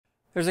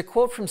There's a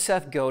quote from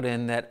Seth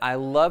Godin that I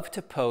love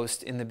to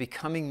post in the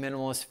Becoming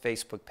Minimalist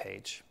Facebook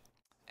page.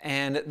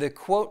 And the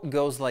quote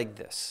goes like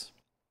this: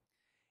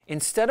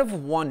 "Instead of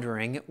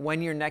wondering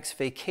when your next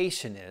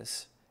vacation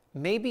is,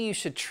 maybe you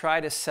should try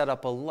to set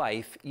up a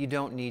life you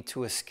don't need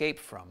to escape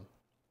from."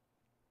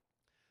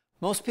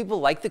 Most people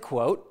like the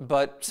quote,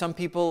 but some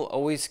people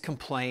always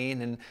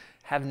complain and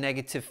have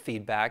negative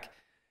feedback.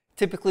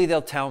 Typically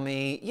they'll tell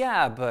me,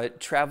 yeah,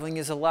 but traveling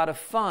is a lot of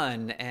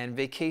fun and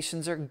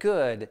vacations are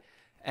good.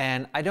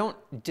 And I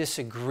don't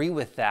disagree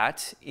with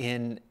that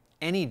in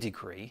any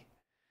degree.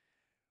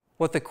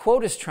 What the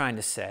quote is trying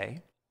to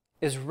say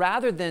is,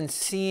 rather than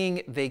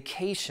seeing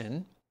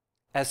vacation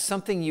as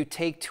something you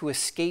take to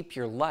escape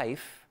your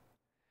life,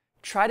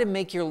 try to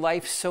make your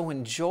life so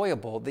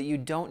enjoyable that you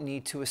don't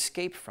need to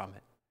escape from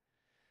it.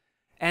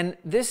 And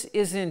this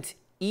isn't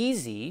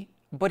easy,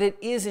 but it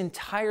is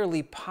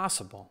entirely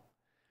possible.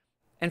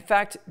 In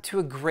fact, to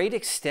a great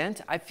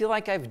extent, I feel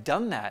like I've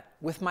done that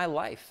with my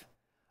life.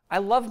 I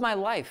love my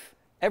life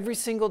every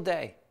single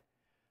day.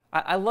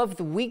 I love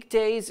the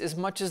weekdays as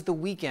much as the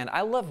weekend.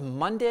 I love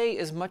Monday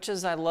as much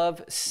as I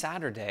love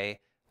Saturday.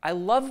 I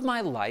love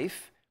my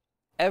life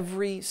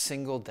every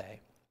single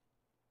day.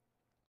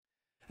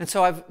 And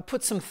so I've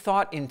put some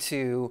thought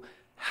into,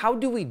 how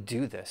do we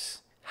do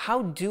this?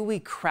 How do we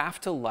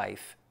craft a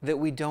life that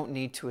we don't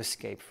need to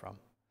escape from?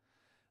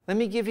 Let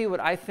me give you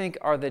what I think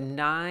are the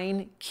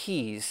 9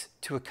 keys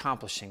to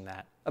accomplishing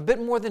that. A bit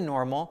more than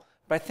normal,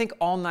 but I think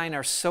all 9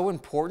 are so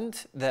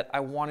important that I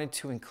wanted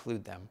to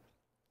include them.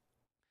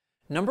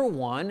 Number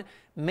 1,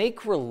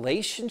 make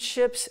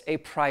relationships a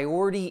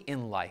priority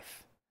in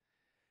life.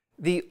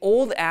 The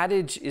old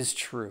adage is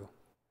true,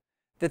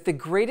 that the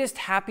greatest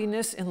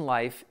happiness in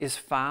life is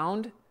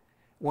found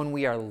when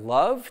we are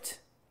loved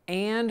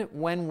and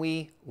when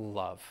we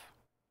love.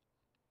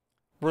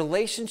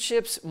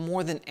 Relationships,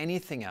 more than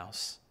anything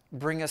else,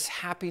 bring us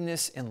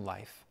happiness in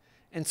life.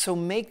 And so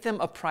make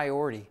them a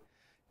priority.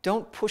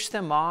 Don't push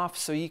them off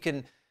so you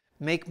can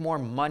make more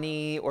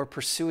money or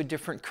pursue a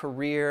different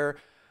career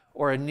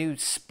or a new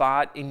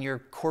spot in your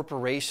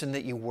corporation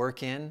that you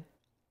work in.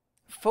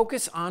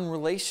 Focus on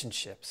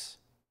relationships.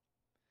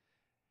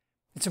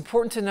 It's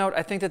important to note,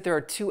 I think, that there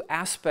are 2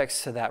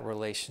 aspects to that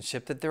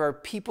relationship, that there are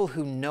people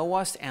who know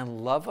us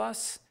and love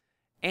us,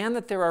 and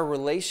that there are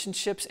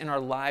relationships in our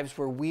lives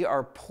where we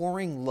are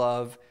pouring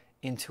love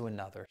into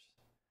another.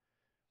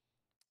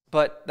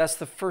 But that's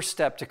the first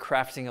step to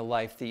crafting a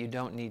life that you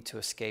don't need to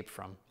escape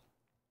from.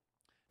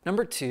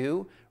 Number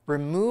 2,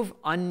 remove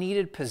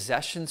unneeded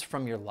possessions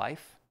from your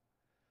life.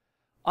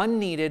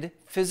 Unneeded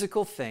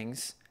physical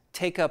things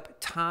take up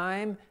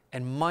time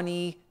and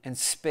money and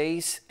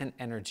space and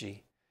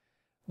energy.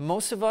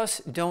 Most of us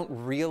don't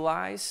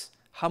realize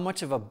how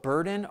much of a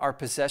burden our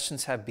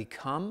possessions have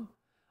become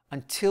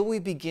until we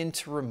begin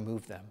to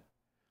remove them.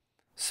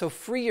 So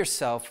free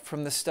yourself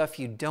from the stuff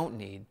you don't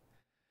need,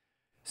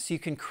 so you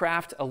can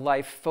craft a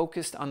life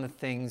focused on the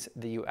things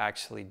that you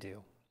actually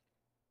do.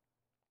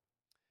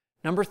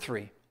 Number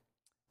 3,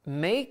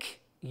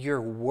 make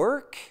your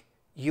work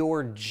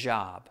your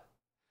job.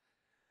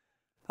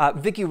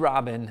 Vicki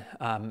Robin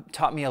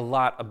taught me a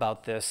lot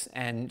about this,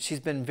 and she's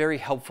been very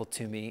helpful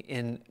to me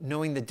in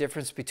knowing the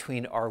difference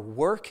between our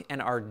work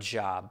and our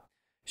job.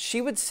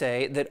 She would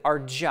say that our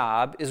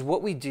job is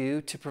what we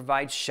do to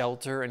provide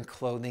shelter and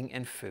clothing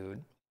and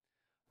food,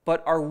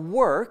 but our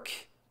work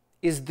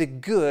is the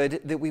good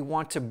that we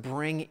want to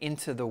bring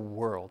into the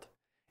world.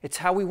 It's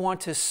how we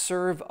want to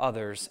serve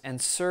others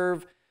and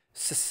serve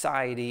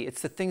society.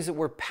 It's the things that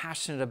we're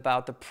passionate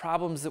about, the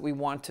problems that we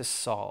want to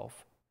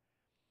solve.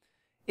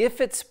 If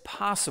it's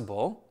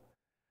possible,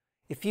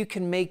 if you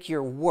can make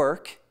your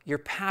work, your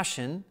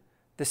passion,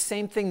 the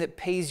same thing that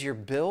pays your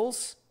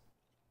bills,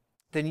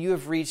 then you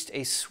have reached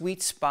a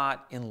sweet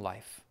spot in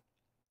life,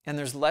 and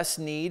there's less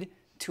need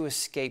to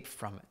escape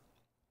from it.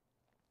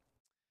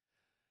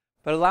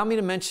 But allow me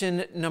to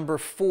mention number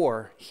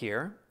 4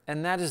 here,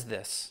 and that is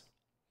this: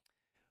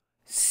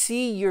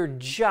 see your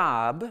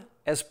job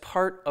as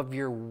part of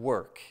your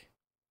work.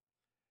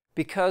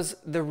 Because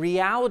the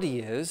reality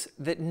is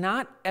that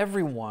not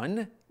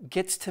everyone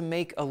gets to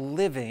make a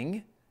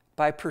living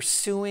by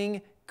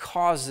pursuing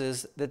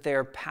causes that they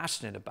are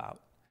passionate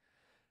about.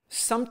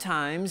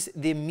 Sometimes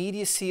the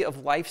immediacy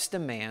of life's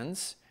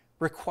demands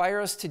require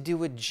us to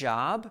do a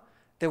job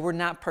that we're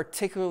not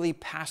particularly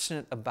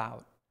passionate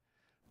about.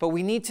 But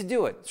we need to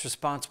do it. It's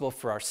responsible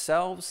for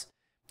ourselves.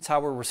 It's how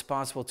we're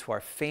responsible to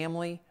our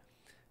family.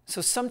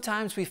 So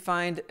sometimes we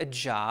find a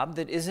job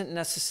that isn't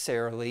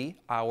necessarily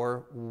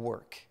our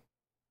work.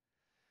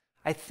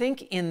 I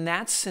think in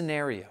that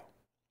scenario,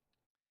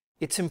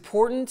 it's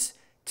important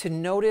to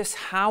notice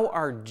how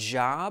our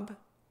job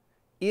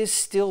is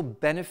still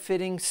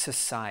benefiting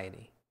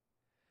society,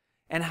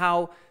 and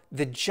how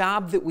the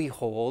job that we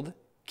hold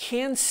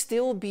can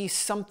still be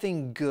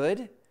something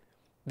good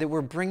that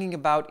we're bringing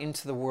about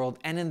into the world.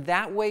 And in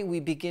that way, we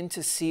begin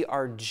to see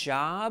our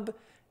job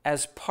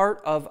as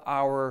part of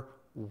our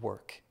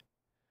work,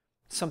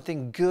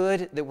 something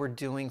good that we're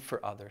doing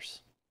for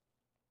others.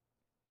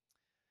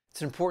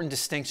 It's an important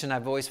distinction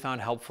I've always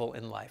found helpful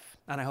in life,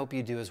 and I hope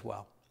you do as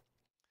well.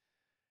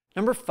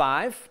 Number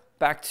 5,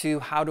 back to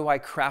how do I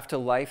craft a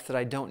life that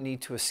I don't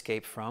need to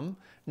escape from.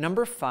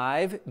 Number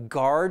 5,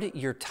 guard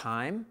your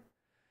time.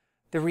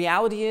 The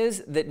reality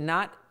is that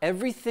not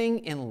everything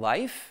in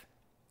life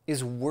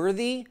is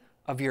worthy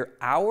of your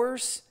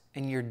hours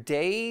and your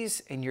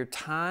days and your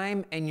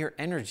time and your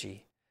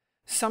energy.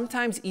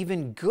 Sometimes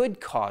even good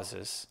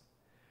causes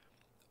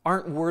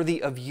aren't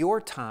worthy of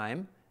your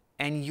time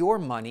and your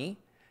money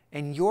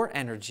and your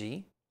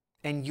energy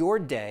and your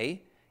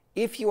day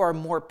if you are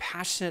more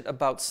passionate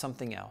about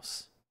something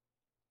else.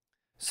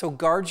 So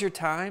guard your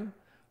time,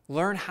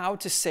 learn how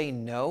to say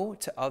no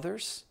to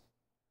others,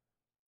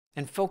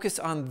 and focus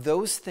on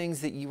those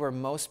things that you are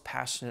most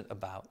passionate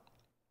about.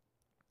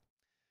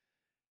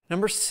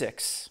 Number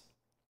 6,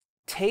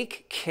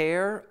 take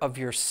care of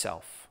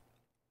yourself.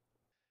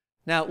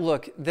 Now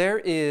look, there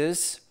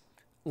is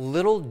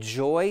little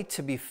joy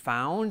to be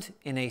found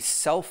in a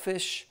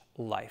selfish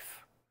life.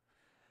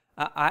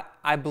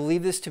 I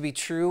believe this to be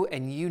true,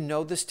 and you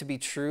know this to be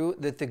true,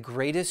 that the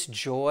greatest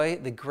joy,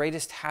 the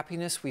greatest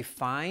happiness we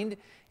find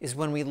is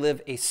when we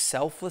live a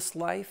selfless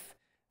life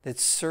that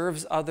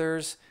serves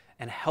others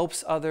and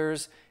helps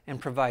others and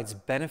provides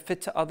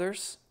benefit to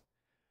others.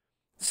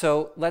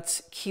 So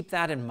let's keep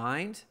that in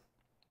mind.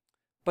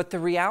 But the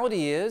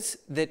reality is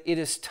that it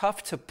is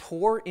tough to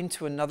pour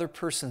into another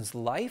person's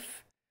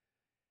life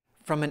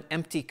from an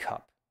empty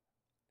cup.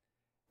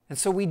 And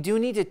so we do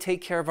need to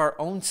take care of our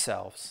own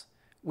selves.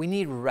 We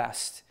need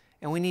rest,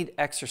 and we need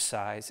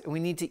exercise, and we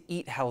need to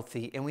eat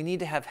healthy, and we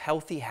need to have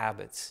healthy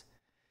habits.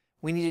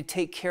 We need to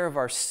take care of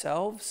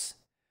ourselves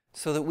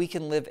so that we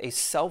can live a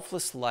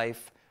selfless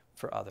life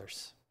for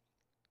others.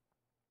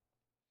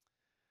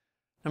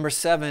 Number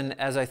 7,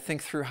 as I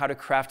think through how to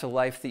craft a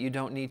life that you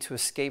don't need to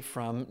escape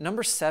from,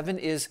 number 7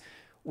 is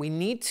we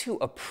need to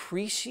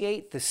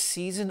appreciate the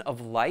season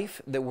of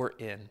life that we're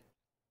in.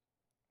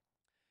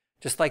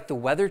 Just like the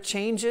weather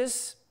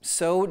changes,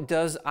 so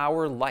does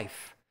our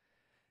life.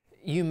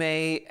 You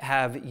may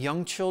have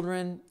young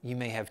children, you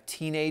may have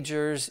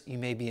teenagers, you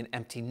may be an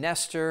empty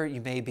nester,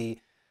 you may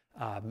be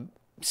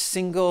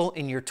single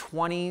in your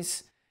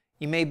 20s,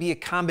 you may be a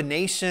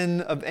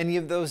combination of any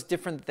of those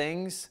different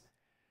things.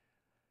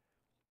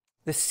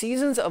 The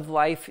seasons of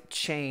life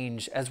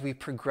change as we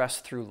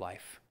progress through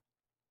life.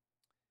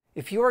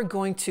 If you are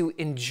going to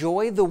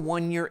enjoy the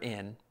one you're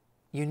in,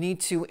 you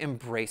need to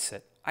embrace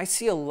it. I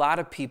see a lot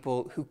of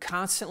people who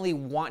constantly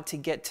want to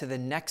get to the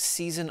next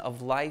season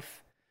of life,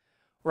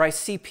 where I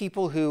see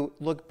people who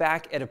look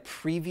back at a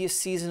previous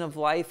season of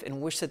life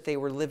and wish that they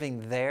were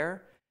living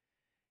there.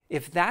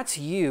 If that's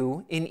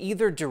you in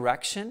either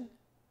direction,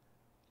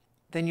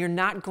 then you're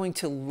not going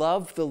to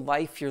love the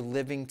life you're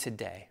living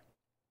today.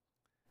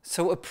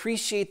 So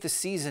appreciate the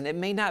season. It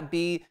may not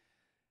be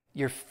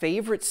your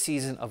favorite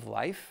season of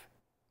life,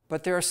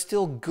 but there are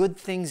still good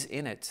things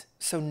in it.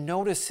 So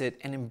notice it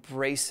and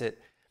embrace it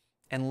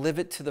and live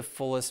it to the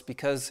fullest,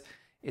 because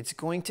it's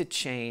going to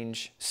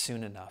change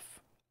soon enough.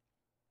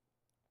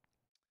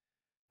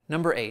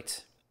 Number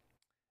 8,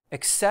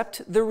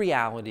 accept the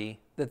reality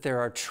that there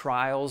are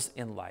trials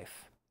in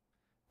life,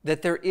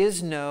 that there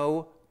is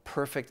no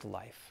perfect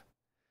life.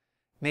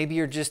 Maybe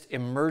you're just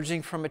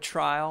emerging from a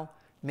trial.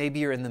 Maybe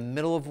you're in the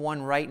middle of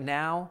one right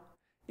now.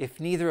 If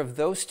neither of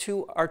those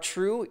two are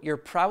true, you're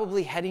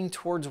probably heading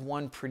towards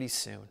one pretty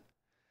soon.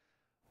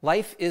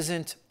 Life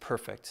isn't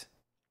perfect.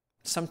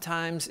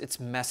 Sometimes it's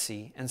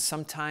messy, and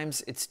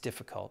sometimes it's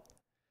difficult.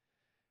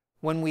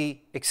 When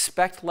we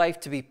expect life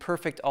to be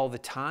perfect all the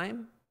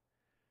time,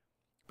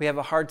 we have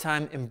a hard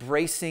time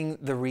embracing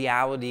the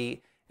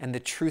reality and the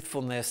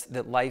truthfulness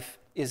that life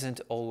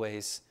isn't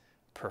always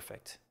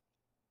perfect.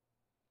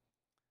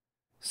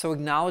 So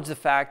acknowledge the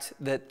fact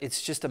that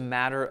it's just a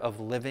matter of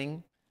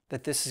living,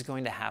 that this is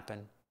going to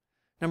happen.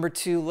 Number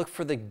 2, look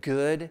for the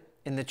good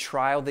in the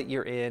trial that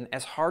you're in.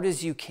 As hard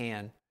as you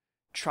can,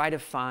 try to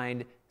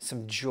find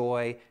some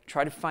joy,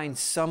 try to find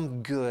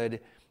some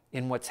good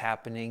in what's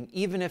happening,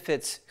 even if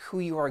it's who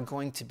you are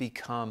going to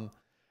become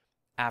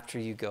after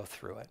you go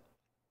through it.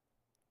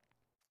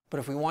 But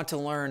if we want to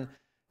learn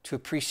to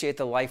appreciate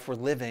the life we're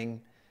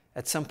living,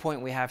 at some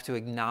point we have to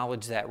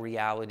acknowledge that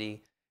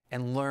reality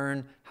and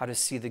learn how to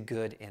see the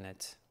good in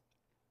it.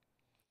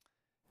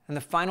 And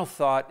the final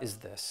thought is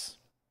this: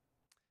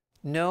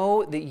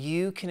 know that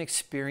you can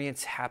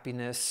experience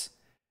happiness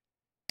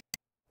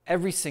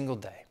every single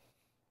day.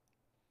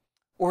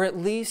 Or at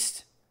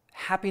least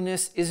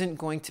happiness isn't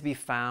going to be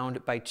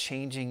found by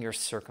changing your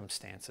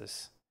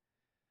circumstances.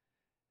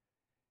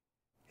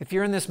 If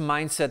you're in this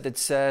mindset that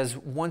says,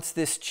 once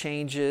this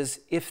changes,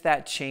 if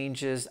that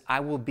changes,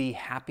 I will be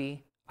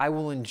happy, I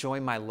will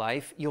enjoy my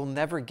life, you'll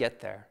never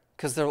get there,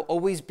 because there'll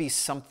always be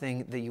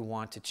something that you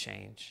want to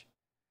change.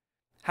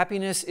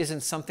 Happiness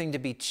isn't something to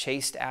be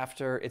chased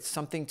after, it's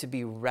something to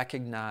be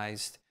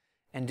recognized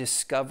and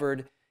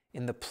discovered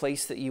in the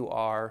place that you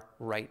are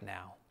right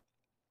now.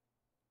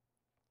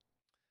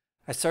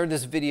 I started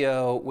this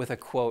video with a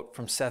quote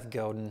from Seth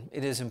Godin.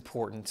 It is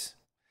important.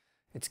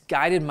 It's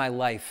guided my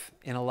life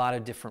in a lot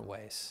of different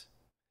ways.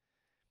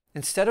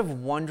 Instead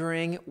of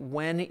wondering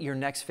when your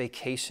next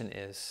vacation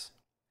is,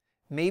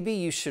 maybe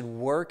you should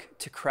work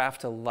to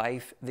craft a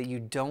life that you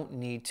don't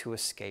need to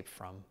escape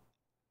from.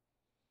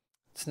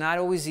 It's not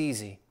always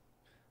easy,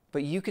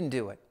 but you can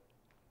do it.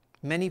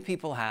 Many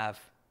people have.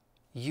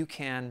 You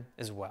can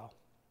as well.